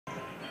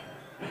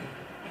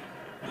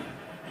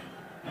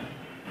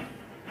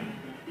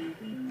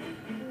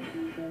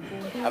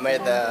I'm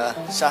at the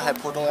Shanghai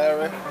Pudong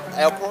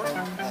airport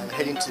and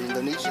heading to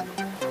Indonesia.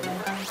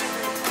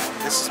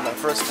 This is my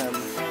first time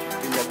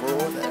being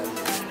abroad.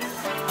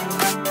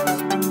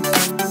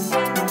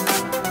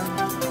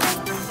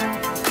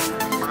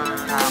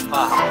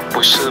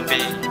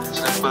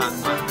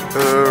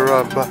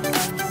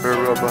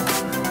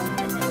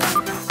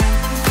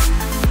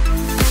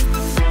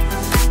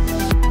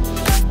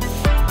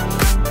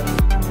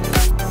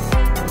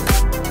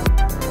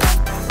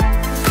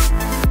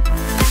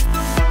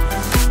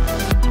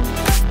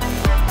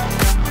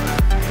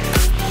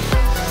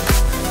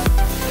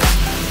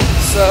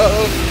 So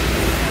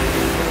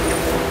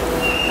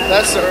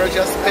that's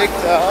just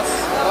picked us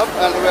up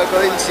and we're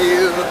going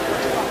to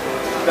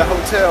the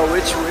hotel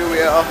which we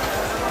will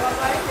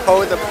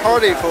hold a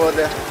party for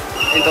the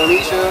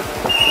Indonesia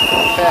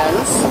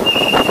fans.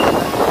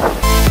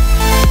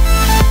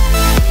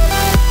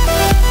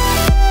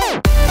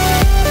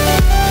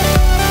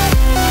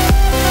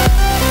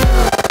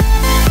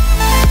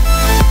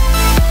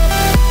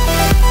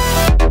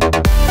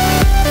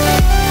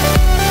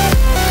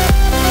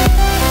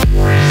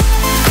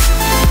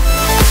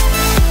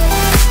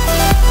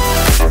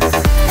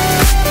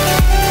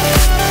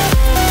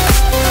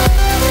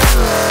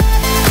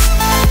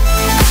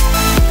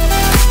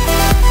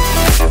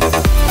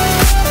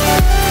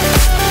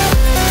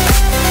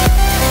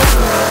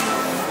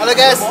 Hello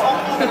guys.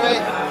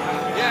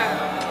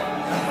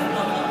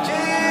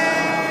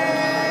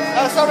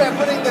 Oh sorry, I'm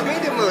putting the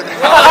video mood.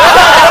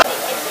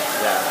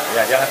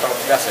 Ya jangan terlalu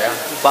pedas ya.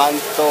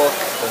 Bantok.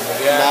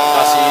 Kemudian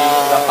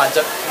kasih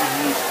pancet.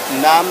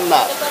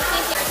 Nama.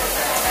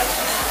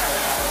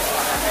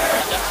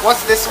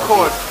 What's this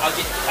called?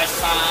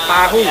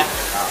 Tahu.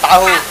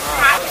 Tahu.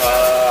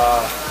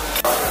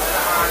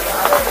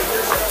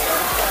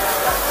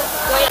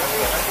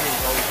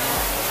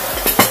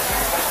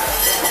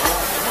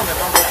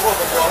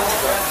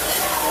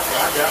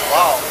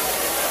 Wow.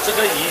 这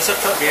个鱼是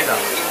特别的。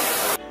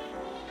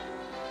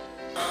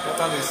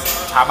这里是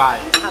茶白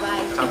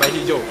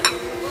啤酒。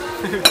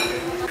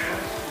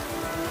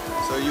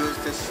So use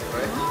this,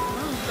 right?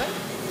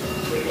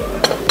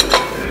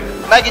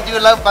 Maggie, do you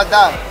love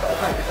badang?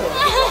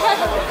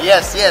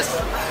 Yes,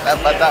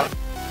 love badang.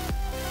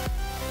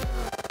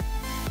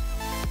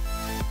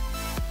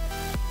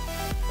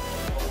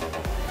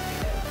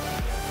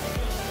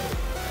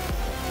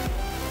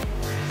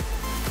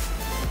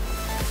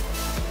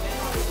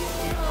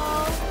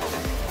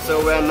 So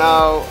we're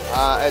now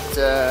at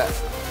a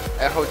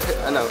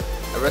hotel, no,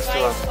 a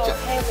restaurant.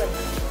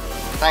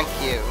 Thank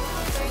you.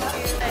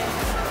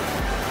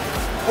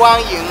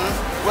 欢迎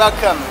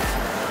welcome.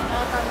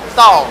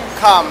 到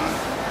come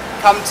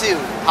to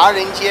唐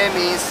人街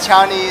means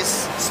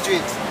Chinese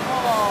street.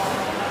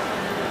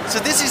 So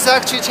this is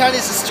actually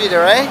Chinese street,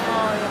 right?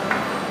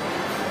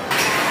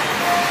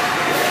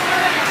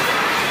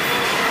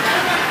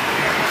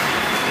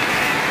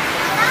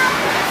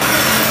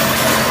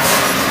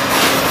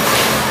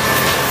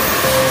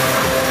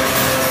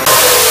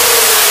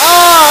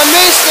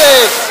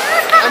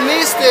 I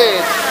missed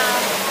it.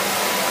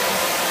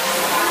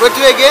 We'll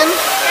do it again?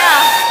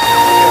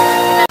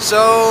 Yeah.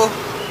 So,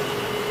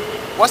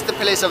 what's the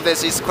place of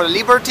this? It's called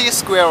Liberty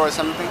Square or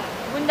something?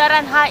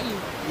 Bundaran HI.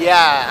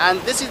 Yeah,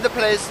 and this is the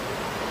place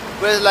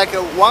where like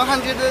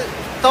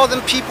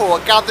 100,000 people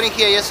are gathering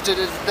here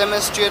yesterday to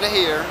demonstrate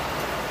here.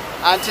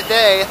 And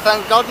today,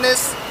 thank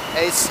goodness,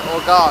 it's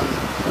all gone.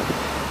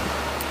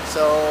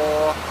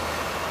 So,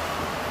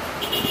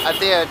 I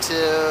dare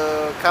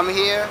to come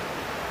here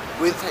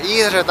with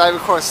either dive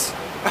course.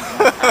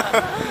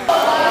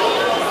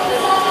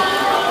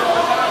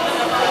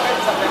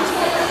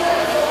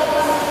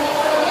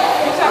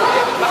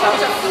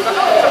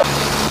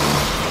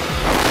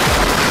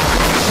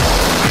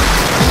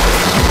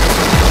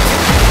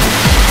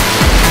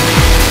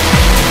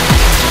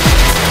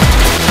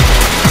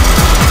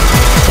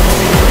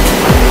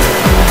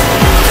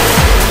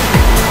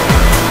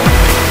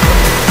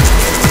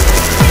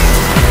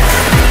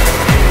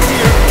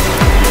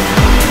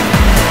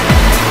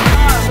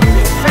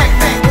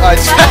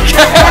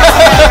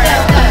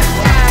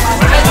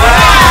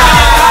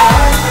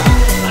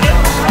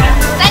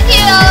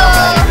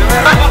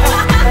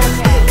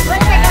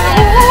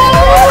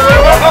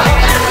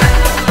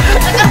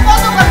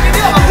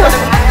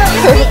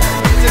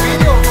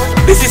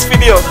 This is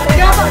video.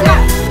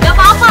 Gak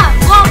apa-apa,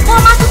 gua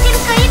masukin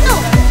ke itu.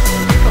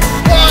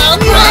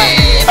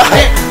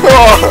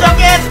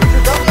 Joget.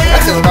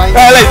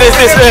 Like this.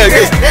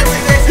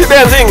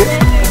 Dancing.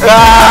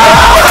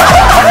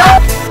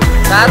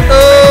 1,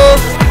 2.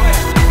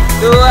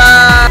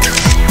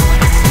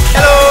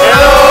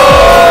 Hello.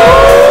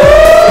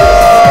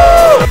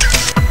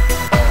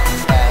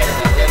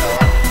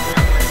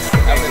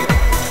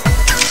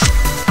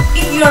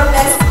 Give your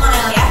best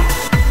smile ya.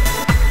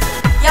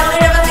 Yang udah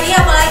dapat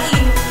hadiah apa lagi?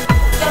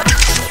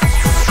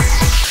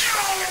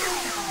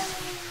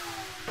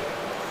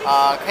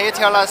 Can you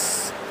tell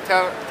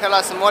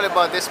us more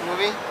about this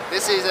movie?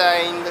 This is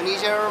an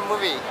Indonesian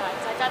movie.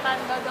 Cacatan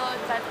dodol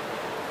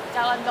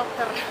calon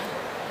dokter.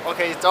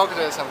 Okay,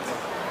 doctor or something.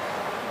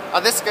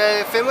 Are this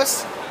guy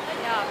famous?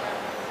 Yeah.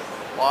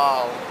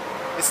 Wow.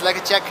 It's like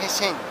a Jackie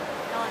Chan.